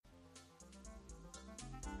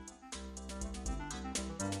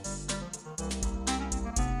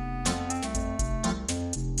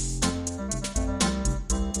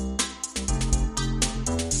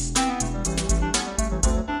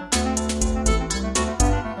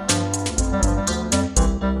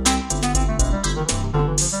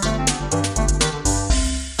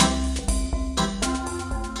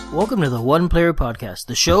Welcome to the One Player Podcast,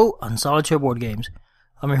 the show on solitaire board games.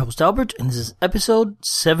 I'm your host Albert, and this is episode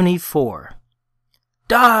 74.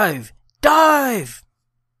 Dive! Dive!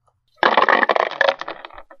 Hey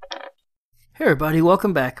everybody,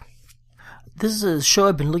 welcome back. This is a show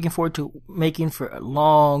I've been looking forward to making for a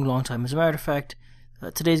long time. As a matter of fact,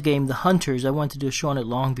 today's game, The Hunters, I wanted to do a show on it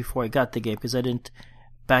long before I got the game, because I didn't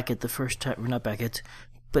back it the first time, or not back it,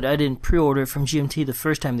 but I didn't pre-order it from GMT the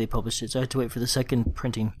first time they published it, so I had to wait for the second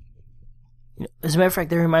printing. As a matter of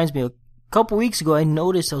fact, that reminds me, a couple weeks ago I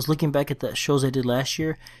noticed I was looking back at the shows I did last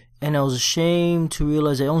year, and I was ashamed to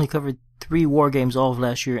realize I only covered 3 war games all of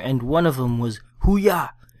last year, and one of them was Hoo-Ya,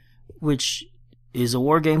 which is a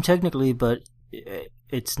war game technically, but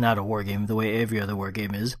it's not a war game the way every other war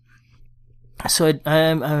game is. So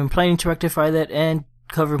I'm planning to rectify that and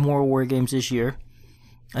cover more war games this year.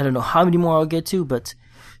 I don't know how many more I'll get to, but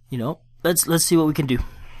let's see what we can do.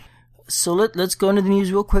 So let's go into the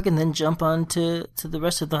news real quick and then jump on to the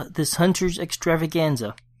rest of this Hunters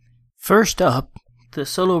extravaganza. First up, the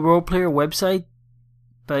solo role player website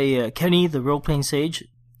by Kenny, the role-playing sage,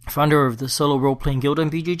 founder of the Solo Role-Playing Guild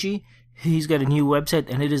on BGG. He's got a new website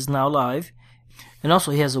and it is now live. And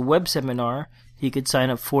also he has a web seminar you could sign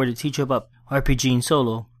up for to teach you about RPGing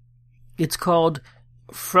solo. It's called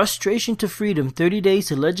Frustration to Freedom, 30 Days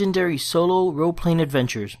to Legendary Solo Role-Playing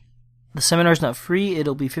Adventures. The seminar's not free,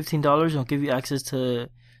 it'll be $15 and it'll give you access to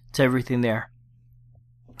everything there.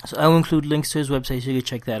 So I will include links to his website so you can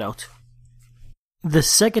check that out. The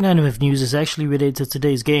second item of news is actually related to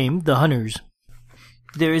today's game, The Hunters.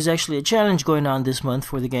 There is actually a challenge going on this month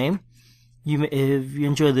for the game. If you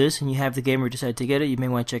enjoy this and you have the game or decide to get it, you may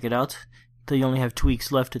want to check it out. Though you only have 2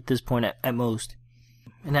 weeks left at this point at most.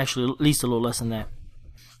 And actually at least a little less than that.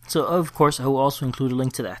 So of course I will also include a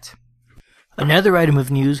link to that. Another item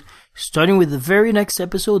of news, starting with the very next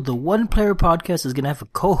episode, the One Player Podcast is going to have a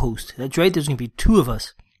co-host. That's right, there's going to be 2 of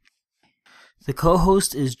us. The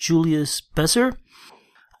co-host is Julius Besser.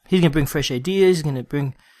 He's going to bring fresh ideas, he's going to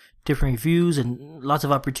bring different views and lots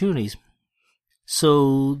of opportunities.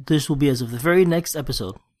 So this will be as of the very next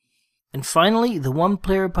episode. And finally, the One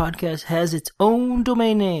Player Podcast has its own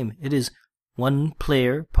domain name. It is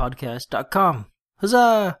oneplayerpodcast.com.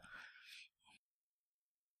 Huzzah!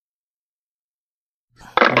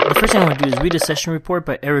 The first thing I want to do is read a session report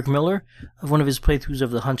by Eric Miller of one of his playthroughs of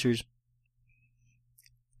The Hunters.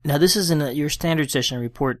 Now this isn't your standard session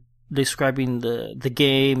report describing the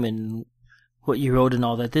game and what you wrote and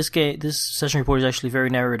all that. This session report is actually very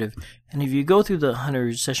narrative. And if you go through the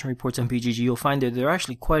Hunters session reports on BGG, you'll find that there are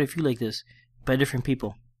actually quite a few like this by different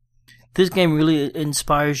people. This game really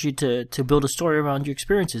inspires you to build a story around your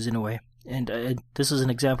experiences in a way. And this is an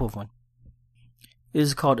example of one. It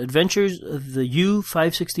is called Adventures of the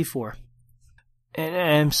U-564. And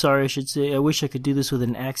I'm sorry, I should say, I wish I could do this with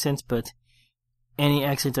an accent, but any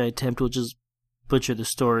accent I attempt will just butcher the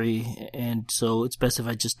story, and so it's best if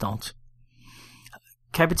I just don't.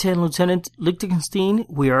 Captain Lieutenant Lichtenstein,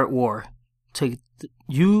 we are at war. Take the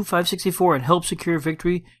U-564 and help secure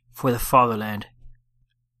victory for the fatherland.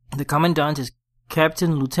 The Commandant is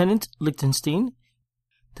Captain Lieutenant Lichtenstein.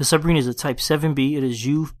 The submarine is a Type 7B. It is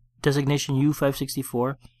designation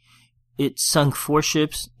U-564. It sunk 4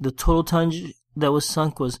 ships. The total tonnage that was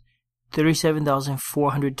sunk was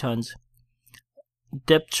 37,400 tons.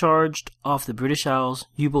 Depth charged off the British Isles.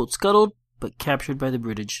 U-boat scuttled, but captured by the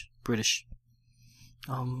British.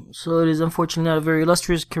 So it is unfortunately not a very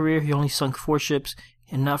illustrious career. He only sunk 4 ships,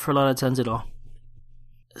 and not for a lot of tons at all.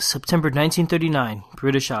 September 1939,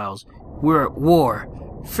 British Isles. We're at war.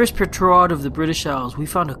 First patrol out of the British Isles, we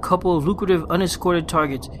found a couple of lucrative unescorted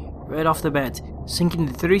targets right off the bat, sinking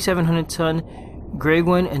the 3,700-ton Grey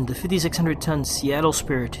and the 5,600-ton Seattle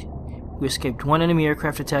Spirit. We escaped 1 enemy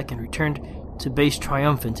aircraft attack and returned to base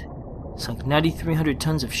triumphant. Sunk 9,300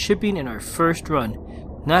 tons of shipping in our first run.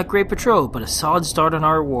 Not great patrol, but a solid start on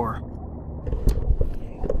our war.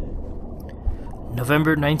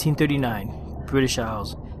 November 1939, British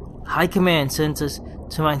Isles. High Command sent us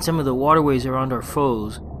to mine some of the waterways around our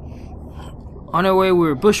foes. On our way, we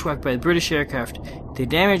were bushwhacked by British aircraft. They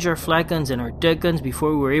damaged our flat guns and our deck guns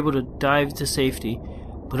before we were able to dive to safety,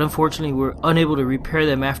 but unfortunately we were unable to repair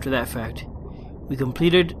them after that fact. We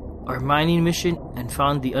completed our mining mission and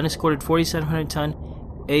found the unescorted 4,700-ton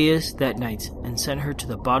Aes that night and sent her to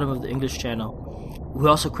the bottom of the English Channel. We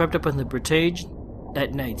also crept up on the Bretagne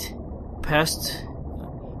at night, past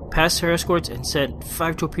her escorts and sent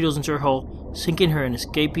 5 torpedoes into her hull, sinking her and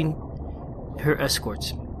escaping her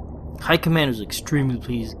escorts. High Command was extremely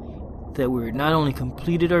pleased that we not only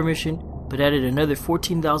completed our mission, but added another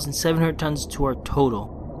 14,700 tons to our total.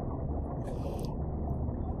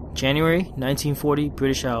 January 1940,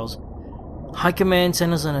 British Isles. High Command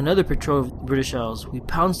sent us on another patrol of British Isles. We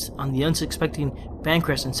pounced on the unsuspecting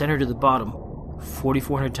Bancrest and sent her to the bottom,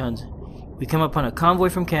 4,400 tons. We come upon a convoy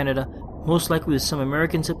from Canada, most likely with some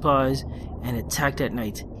American supplies, and attacked at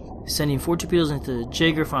night, sending 4 torpedoes into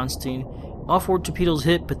Jagerfontein. All 4 torpedoes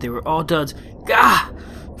hit, but they were all duds. Gah!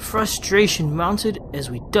 Frustration mounted as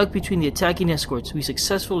we ducked between the attacking escorts. We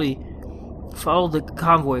successfully followed the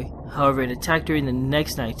convoy, however, and attacked during the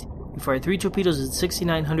next night. We fired 3 torpedoes at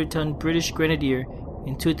 6,900-ton British Grenadier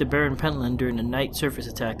and 2 at the Baron Pentland during a night surface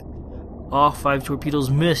attack. All 5 torpedoes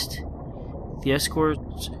missed. The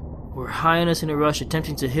escorts were high on us in a rush,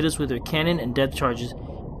 attempting to hit us with their cannon and depth charges,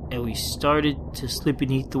 and we started to slip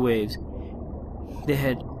beneath the waves. They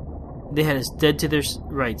had us dead to their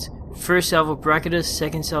rights. First salvo bracketed us,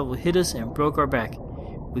 second salvo hit us and broke our back.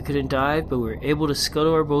 We couldn't dive, but we were able to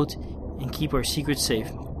scuttle our boat and keep our secrets safe.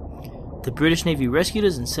 The British Navy rescued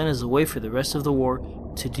us and sent us away for the rest of the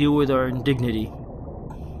war to deal with our indignity.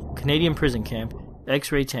 Canadian prison camp,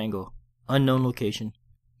 X-Ray Tango, unknown location.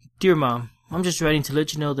 Dear Mom, I'm just writing to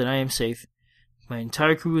let you know that I am safe. My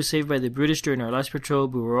entire crew was saved by the British during our last patrol,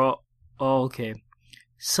 but we're all okay.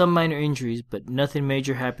 Some minor injuries, but nothing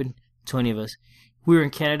major happened to any of us. We were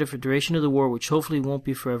in Canada for the duration of the war, which hopefully won't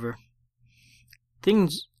be forever.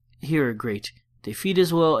 Things here are great. They feed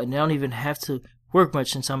us well, and I don't even have to work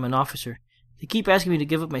much since I'm an officer. They keep asking me to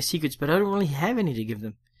give up my secrets, but I don't really have any to give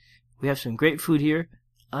them. We have some great food here.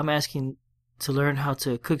 I'm asking to learn how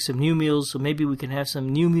to cook some new meals, so maybe we can have some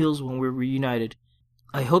new meals when we're reunited.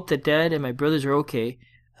 I hope that Dad and my brothers are okay.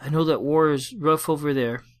 I know that war is rough over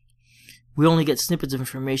there. We only get snippets of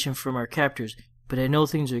information from our captors, but I know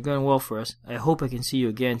things are going well for us. I hope I can see you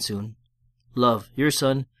again soon. Love, your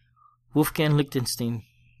son, Wolfgang Lichtenstein.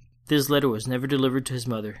 This letter was never delivered to his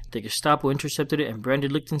mother. The Gestapo intercepted it and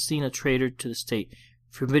branded Lichtenstein a traitor to the state,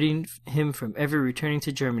 forbidding him from ever returning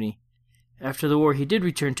to Germany. After the war, he did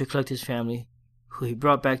return to collect his family, who he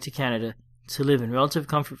brought back to Canada, to live in relative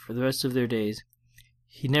comfort for the rest of their days.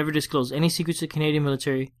 He never disclosed any secrets to the Canadian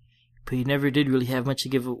military, but he never did really have much to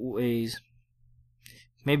give away.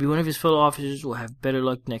 Maybe one of his fellow officers will have better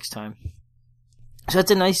luck next time. So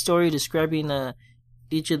that's a nice story describing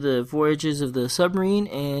each of the voyages of the submarine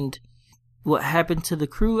and what happened to the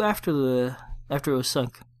crew after it was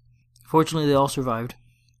sunk. Fortunately, they all survived.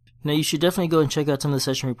 Now, you should definitely go and check out some of the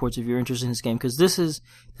session reports if you're interested in this game, because this is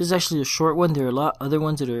actually a short one. There are a lot other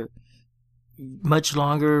ones that are much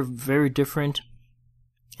longer, very different,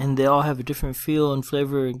 and they all have a different feel and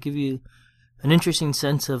flavor and give you an interesting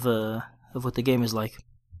sense of what the game is like.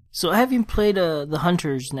 So, having played the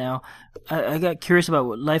Hunters now, I got curious about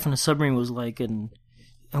what life on a submarine was like and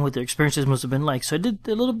what their experiences must have been like. So I did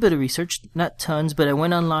a little bit of research, not tons, but I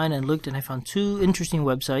went online and looked, and I found 2 interesting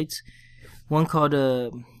websites. One called,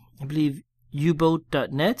 I believe,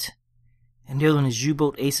 uboat.net, and the other one is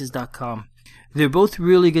uboataces.com. They're both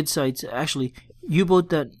really good sites. Actually,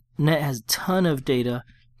 uboat.net has a ton of data,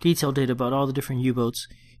 detailed data about all the different U-boats,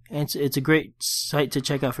 and it's a great site to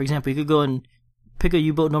check out. For example, you could go and pick a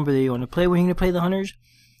U-boat number that you want to play when you're going to play the Hunters.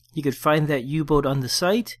 You could find that U-boat on the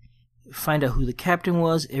site, find out who the captain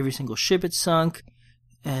was, every single ship it sunk,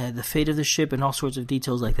 the fate of the ship, and all sorts of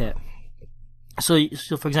details like that. So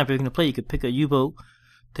for example, if you're going to play, you could pick a U-boat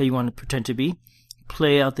that you want to pretend to be,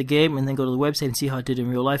 play out the game, and then go to the website and see how it did in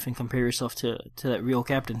real life and compare yourself to that real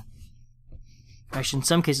captain. Actually, in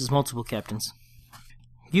some cases, multiple captains.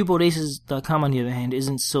 uboataces.com, on the other hand,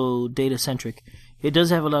 isn't so data-centric. It does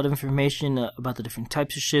have a lot of information about the different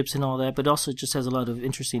types of ships and all that, but also just has a lot of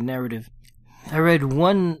interesting narrative. I read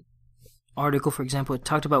one article, for example, it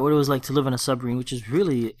talked about what it was like to live on a submarine, which is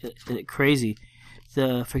really crazy.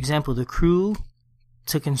 For example, the crew,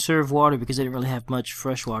 to conserve water because they didn't really have much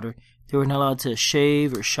fresh water, they were not allowed to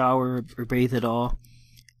shave or shower or bathe at all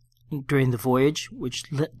during the voyage, which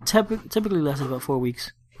typically lasted about 4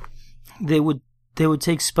 weeks. They would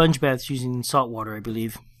take sponge baths using salt water, I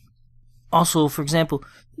believe. Also, for example,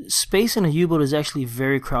 space in a U-boat is actually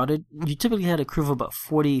very crowded. You typically had a crew of about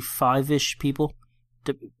 45-ish people.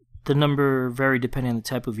 The number varied depending on the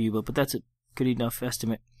type of U-boat, but that's a good enough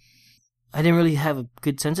estimate. I didn't really have a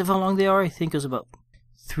good sense of how long they are. I think it was about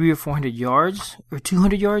 300 or 400 yards, or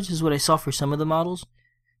 200 yards is what I saw for some of the models.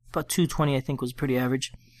 About 220, I think, was pretty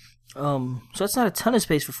average. So that's not a ton of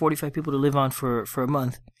space for 45 people to live on for a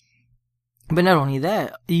month. But not only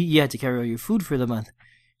that, you had to carry all your food for the month.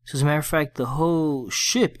 So as a matter of fact, the whole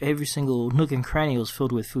ship, every single nook and cranny was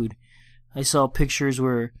filled with food. I saw pictures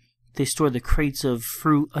where they stored the crates of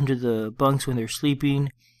fruit under the bunks when they're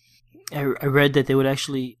sleeping. I read that they would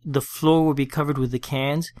the floor would be covered with the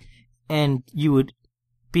cans, and you would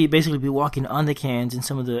basically be walking on the cans in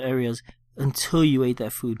some of the areas until you ate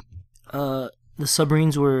that food. The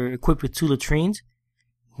submarines were equipped with 2 latrines.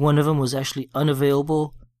 One of them was actually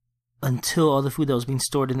unavailable until all the food that was being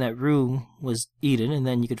stored in that room was eaten, and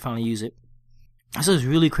then you could finally use it. So it was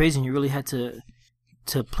really crazy, and you really had to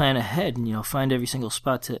plan ahead and, find every single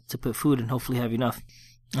spot to put food and hopefully have enough.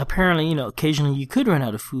 Apparently, occasionally you could run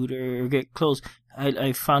out of food or get close.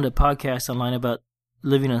 I found a podcast online about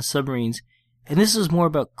living on submarines, and this is more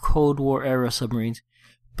about Cold War era submarines.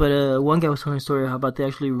 But one guy was telling a story about they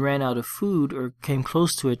actually ran out of food or came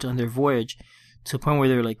close to it on their voyage, to a point where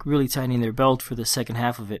they were like really tightening their belt for the second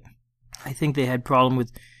half of it. I think they had problem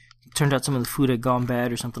with, turned out some of the food had gone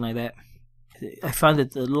bad or something like that. I found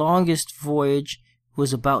that the longest voyage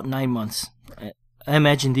was about 9 months. I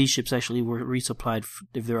imagine these ships actually were resupplied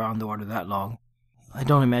if they're on the water that long. I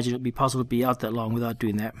don't imagine it would be possible to be out that long without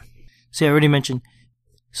doing that. See, I already mentioned,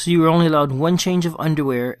 so you were only allowed 1 change of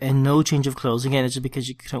underwear and no change of clothes. Again, it's just because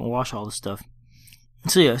you couldn't wash all the stuff.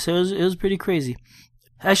 So yeah, so it was pretty crazy.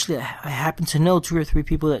 Actually, I happen to know 2 or 3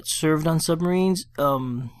 people that served on submarines.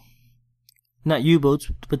 Not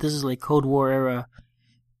U-boats, but this is like Cold War era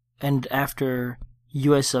and after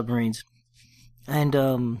U.S. submarines. And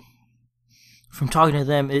from talking to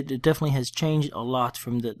them, it definitely has changed a lot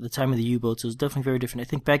from the time of the U-boats. It was definitely very different. I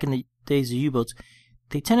think back in the days of U-boats,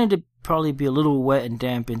 they tended to probably be a little wet and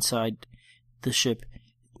damp inside the ship.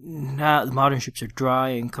 Now the modern ships are dry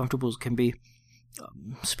and comfortable as can be.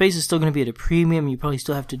 Space is still going to be at a premium. You probably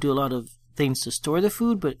still have to do a lot of things to store the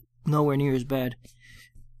food, but nowhere near as bad.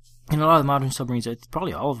 And a lot of modern submarines,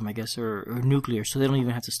 probably all of them, I guess, are nuclear, so they don't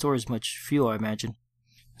even have to store as much fuel, I imagine.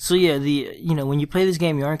 So yeah, when you play this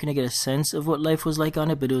game, you aren't going to get a sense of what life was like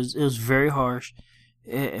on it, but it was very harsh.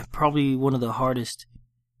 Probably one of the hardest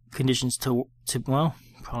conditions to well,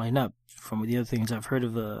 probably not from the other things I've heard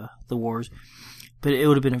of the wars, but it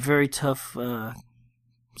would have been a very tough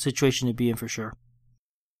situation to be in for sure.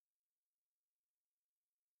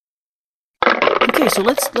 Okay, so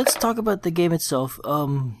let's talk about the game itself.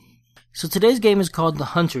 So today's game is called The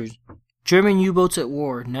Hunters, German U-Boats at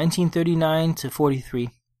War, 1939 to 43.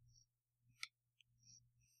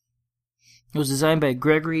 It was designed by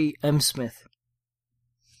Gregory M. Smith,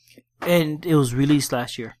 and it was released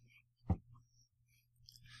last year.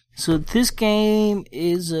 So this game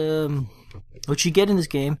is what you get in this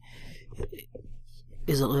game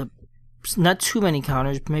is not too many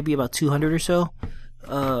counters, maybe about 200 or so.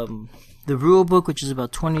 The rule book, which is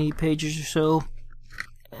about 20 pages or so,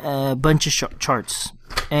 a bunch of charts,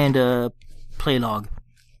 and a play log.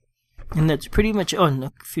 And that's pretty much, and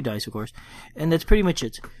a few dice, of course. And that's pretty much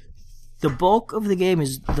it. The bulk of the game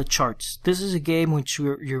is the charts. This is a game which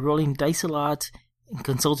you're rolling dice a lot and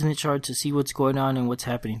consulting the charts to see what's going on and what's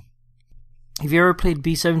happening. If you ever played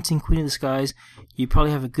B-17 Queen of the Skies, you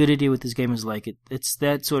probably have a good idea what this game is like. It's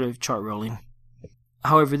that sort of chart rolling.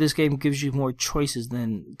 However, this game gives you more choices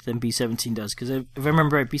than B-17 does. Because if I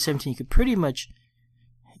remember right, B-17 you pretty much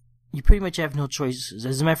have no choices.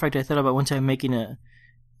 As a matter of fact, I thought about one time making a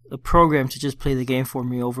program to just play the game for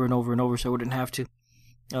me over and over and over, so I wouldn't have to.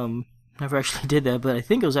 Never actually did that, but I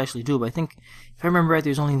think it was actually doable. I think, if I remember right,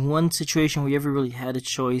 there's only one situation where you ever really had a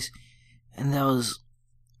choice, and that was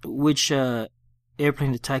which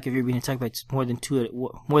airplane to attack if you're being attacked by more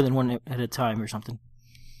than one at a time or something.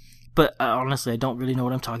 But honestly, I don't really know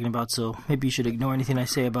what I'm talking about, so maybe you should ignore anything I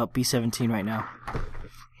say about B-17 right now.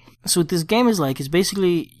 So what this game is like is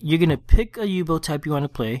basically you're going to pick a U-boat type you want to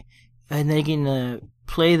play, and then you're going to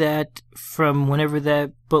play that from whenever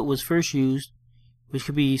that boat was first used, which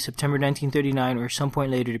could be September 1939 or some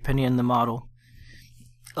point later, depending on the model,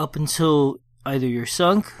 up until either you're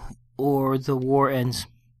sunk or the war ends,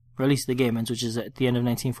 or at least the game ends, which is at the end of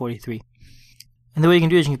 1943. And the way you can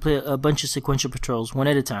do it is you can play a bunch of sequential patrols, one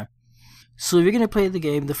at a time. So if you're going to play the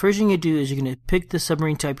game, the first thing you do is you're going to pick the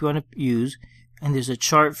submarine type you want to use, and there's a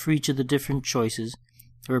chart for each of the different choices,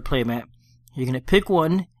 or a play map. You're going to pick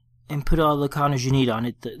one and put all the counters you need on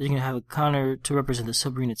it. You're going to have a counter to represent the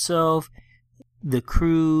submarine itself, the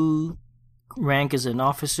crew, rank as an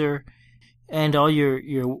officer, and all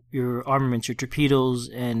your armaments, your torpedoes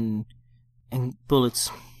and bullets,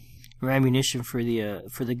 or ammunition for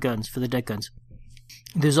the guns, for the deck guns.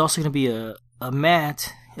 There's also going to be a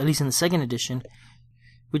mat, at least in the second edition,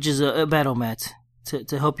 which is a battle mat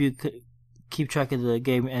to help you keep track of the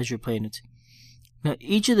game as you're playing it. Now,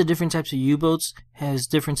 each of the different types of U-boats has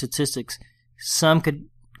different statistics. Some could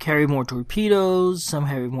carry more torpedoes, some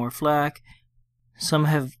carry more flak, some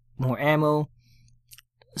have more ammo.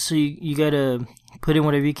 So you gotta put in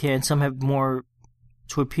whatever you can. Some have more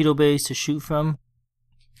torpedo bays to shoot from.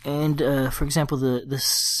 And for example, the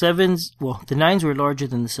sevens, well, the nines were larger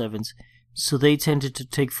than the sevens, so they tended to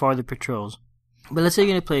take farther patrols. But let's say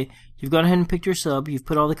you're going to play, you've gone ahead and picked your sub, you've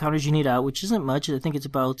put all the counters you need out, which isn't much, I think it's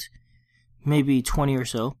about maybe 20 or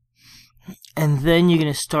so. And then you're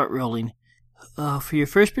going to start rolling. For your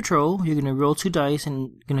first patrol, you're going to roll 2 dice and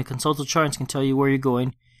you're going to consult the charts and tell you where you're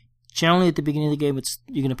going. Generally, at the beginning of the game,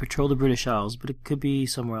 you're going to patrol the British Isles, but it could be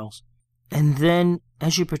somewhere else. And then,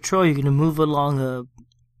 as you patrol, you're going to move along a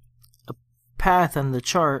path on the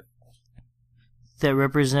chart that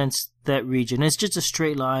represents that region. It's just a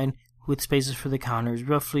straight line with spaces for the counters,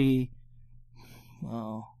 roughly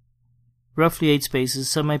 8 spaces.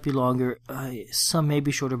 Some might be longer, some may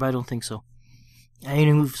be shorter, but I don't think so. And you're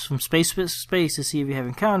going to move from space to space to see if you have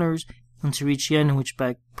encounters until you reach the end, in which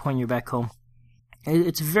point you're back home.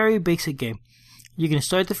 It's a very basic game. You're going to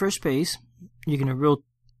start the first space. You're going to roll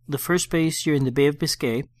the first space. You're in the Bay of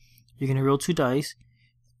Biscay. You're going to roll 2 dice.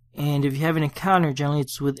 And if you have an encounter, generally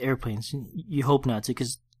it's with airplanes. You hope not to,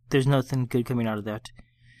 because there's nothing good coming out of that.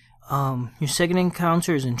 Your second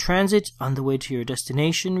encounter is in transit on the way to your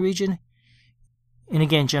destination region. And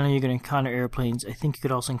again, generally you're going to encounter airplanes. I think you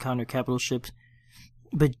could also encounter capital ships.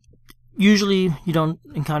 But usually you don't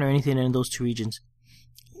encounter anything in those 2 regions.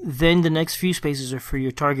 Then the next few spaces are for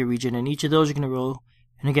your target region, and each of those you're going to roll.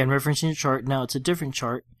 And again, referencing your chart. Now it's a different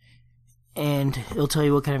chart, and it'll tell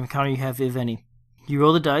you what kind of encounter you have, if any. You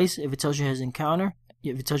roll the dice. If it tells you it has an encounter,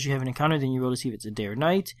 then you roll to see if it's a day or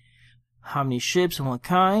night, how many ships and what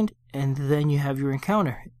kind, and then you have your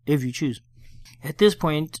encounter, if you choose. At this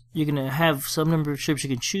point, you're going to have some number of ships you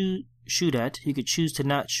can shoot at. You could choose to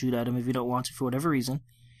not shoot at them if you don't want to for whatever reason.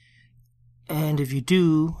 And if you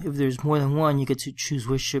do, if there's more than one, you get to choose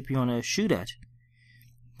which ship you want to shoot at.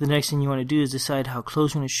 The next thing you want to do is decide how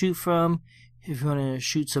close you want to shoot from, if you want to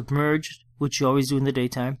shoot submerged, which you always do in the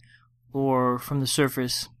daytime, or from the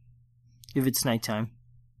surface, if it's nighttime.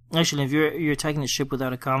 Actually, if you're attacking a ship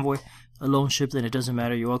without a convoy, a lone ship, then it doesn't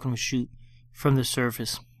matter. You're welcome to shoot from the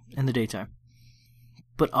surface in the daytime.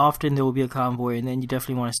 But often there will be a convoy, and then you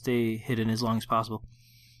definitely want to stay hidden as long as possible.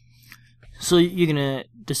 So you're going to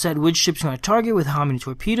decide which ships you want to target with how many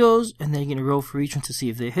torpedoes, and then you're going to roll for each one to see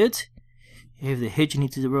if they hit. If they hit, you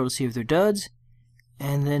need to roll to see if they're duds.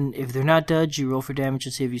 And then if they're not duds, you roll for damage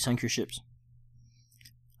to see if you sunk your ships.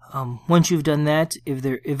 Once you've done that, if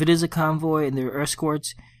it is a convoy and there are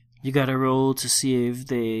escorts, you got to roll to see if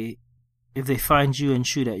they find you and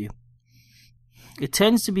shoot at you. It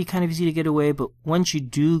tends to be kind of easy to get away, but once you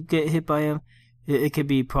do get hit by them, it can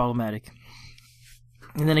be problematic.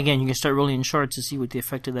 And then again, you can start rolling in charts to see what the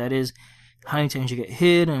effect of that is, how many times you get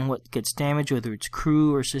hit, and what gets damaged, whether it's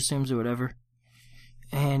crew or systems or whatever.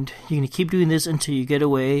 And you're going to keep doing this until you get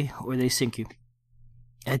away or they sink you.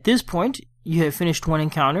 At this point, you have finished one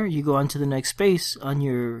encounter. You go on to the next space on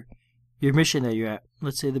your mission that you're at.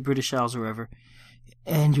 Let's say the British Isles or wherever.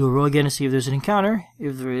 And you'll roll again to see if there's an encounter.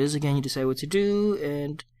 If there is, again, you decide what to do.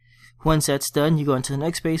 And once that's done, you go on to the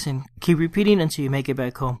next space and keep repeating until you make it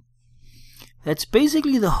back home. That's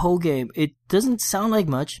basically the whole game. It doesn't sound like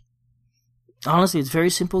much. Honestly, it's a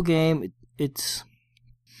very simple game. It's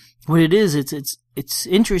what it is. It's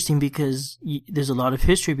interesting because there's a lot of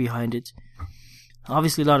history behind it.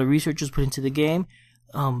 Obviously, a lot of research was put into the game.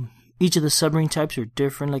 Each of the submarine types are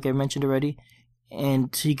different, like I mentioned already.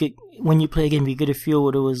 And so when you play a game, you get to feel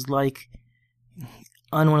what it was like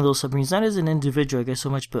on one of those submarines. Not as an individual, I guess, so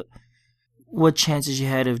much, but what chances you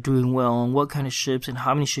had of doing well, and what kind of ships, and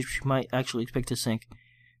how many ships you might actually expect to sink.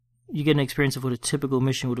 You get an experience of what a typical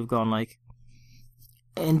mission would have gone like.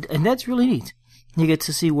 And that's really neat. You get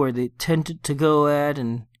to see where they tended to go at,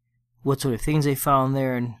 and what sort of things they found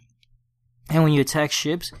there. And when you attack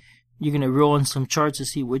ships, you're going to roll in some charts to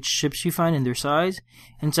see which ships you find and their size.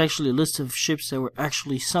 And it's actually a list of ships that were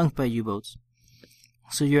actually sunk by U-boats.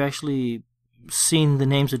 So you're actually seeing the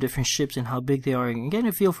names of different ships and how big they are, and getting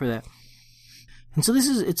a feel for that. And so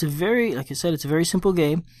it's a very, like I said, it's a very simple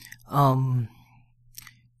game. The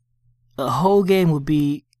whole game would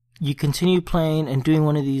be you continue playing and doing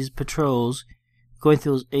one of these patrols, going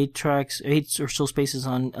through those 8 or so spaces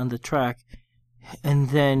on the track, and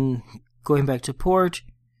then going back to port,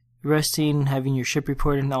 resting, having your ship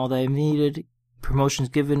reported and all that needed, promotions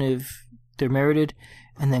given if they're merited,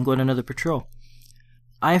 and then going on another patrol.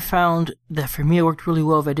 I found that for me it worked really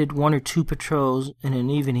well if I did 1 or 2 patrols in an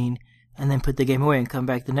evening, and then put the game away and come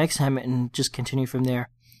back the next time and just continue from there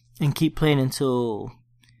and keep playing until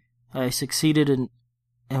I succeeded and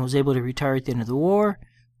was able to retire at the end of the war,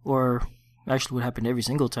 or actually what happened every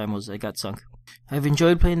single time was I got sunk. I've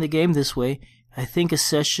enjoyed playing the game this way. I think a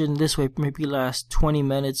session this way maybe last 20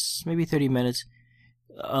 minutes, maybe 30 minutes.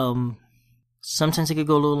 Sometimes it could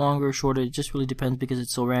go a little longer or shorter. It just really depends because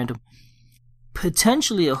it's so random.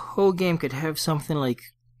 Potentially, a whole game could have something like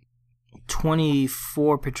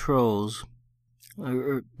 24 patrols.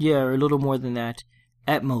 Or a little more than that,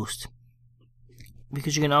 at most.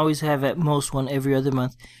 Because you can always have at most one every other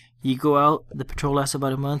month. You go out, the patrol lasts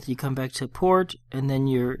about a month, you come back to port, and then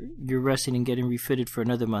you're resting and getting refitted for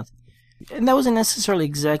another month. And that wasn't necessarily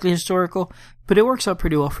exactly historical, but it works out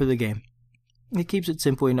pretty well for the game. It keeps it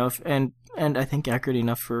simple enough, and I think accurate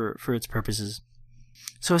enough for its purposes.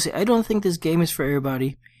 So I don't think this game is for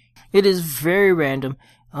everybody. It is very random.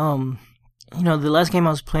 The last game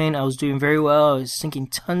I was playing, I was doing very well. I was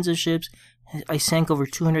sinking tons of ships. I sank over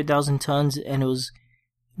 200,000 tons, and it was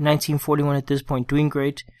 1941 at this point, doing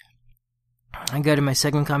great. I got in my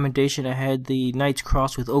second commendation. I had the Knight's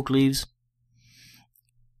Cross with oak leaves.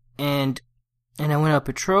 And I went up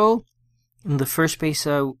patrol. In the first base,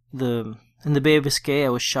 in the Bay of Biscay, I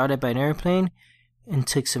was shot at by an airplane and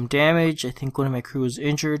took some damage. I think one of my crew was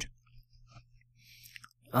injured.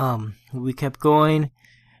 We kept going.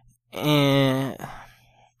 And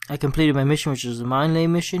I completed my mission, which was a mine lay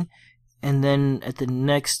mission. And then at the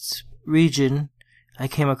next region, I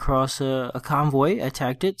came across a convoy,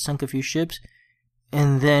 attacked it, sunk a few ships,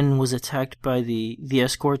 and then was attacked by the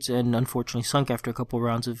escorts and unfortunately sunk after a couple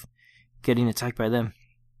rounds of getting attacked by them.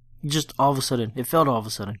 Just all of a sudden. It felt all of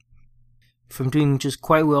a sudden. From doing just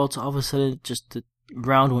quite well to all of a sudden, just the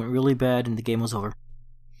round went really bad and the game was over.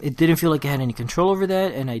 It didn't feel like I had any control over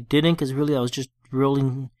that, and I didn't, because really I was just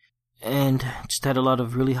rolling and just had a lot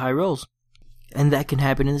of really high rolls. And that can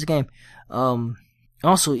happen in this game.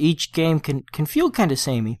 Also, each game can feel kind of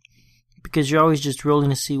samey, because you're always just rolling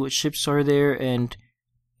to see what ships are there, and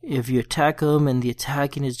if you attack them, and the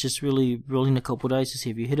attacking is just really rolling a couple dice to see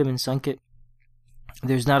if you hit them and sunk it.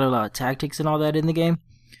 There's not a lot of tactics and all that in the game.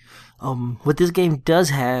 What this game does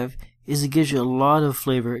have is it gives you a lot of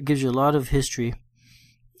flavor, it gives you a lot of history,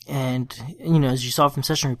 and, as you saw from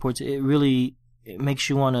session reports, it makes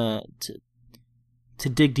you want to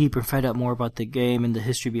dig deeper and find out more about the game and the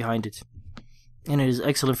history behind it. And it is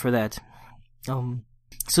excellent for that.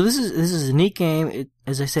 So this is a neat game.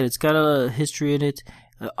 As I said, it's got a lot of history in it.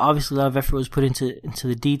 Obviously, a lot of effort was put into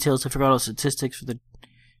the details. I forgot all the statistics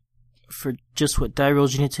for just what die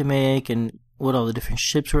rolls you need to make and what all the different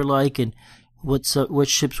ships were like and what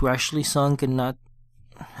ships were actually sunk and not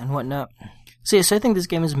and whatnot. So yes, I think this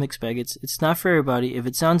game is a mixed bag. It's not for everybody. If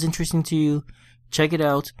it sounds interesting to you, check it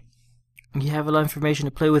out. You have a lot of information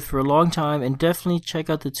to play with for a long time, and definitely check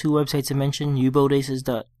out the two websites I mentioned,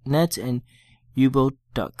 uboataces.net and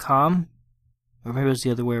uboat.com. Or maybe it was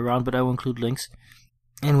the other way around, but I will include links.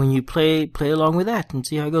 And when you play along with that and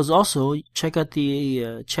see how it goes. Also, check out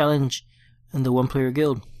the challenge in the One Player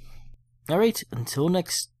Guild. Alright, until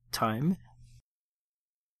next time.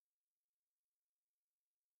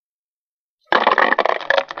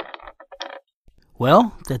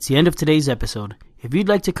 Well, that's the end of today's episode. If you'd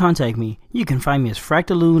like to contact me, you can find me as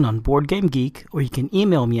Fractaloon on BoardGameGeek, or you can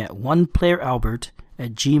email me at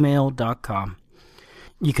oneplayeralbert@gmail.com.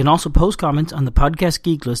 You can also post comments on the Podcast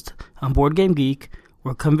Geek list on BoardGameGeek,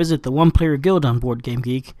 or come visit the One Player Guild on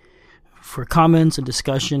BoardGameGeek for comments and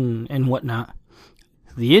discussion and whatnot.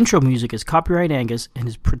 The intro music is copyright Angus and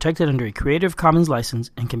is protected under a Creative Commons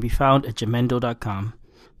license and can be found at jamendo.com.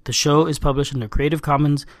 The show is published under Creative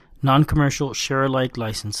Commons non-commercial share-alike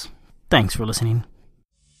license. Thanks for listening.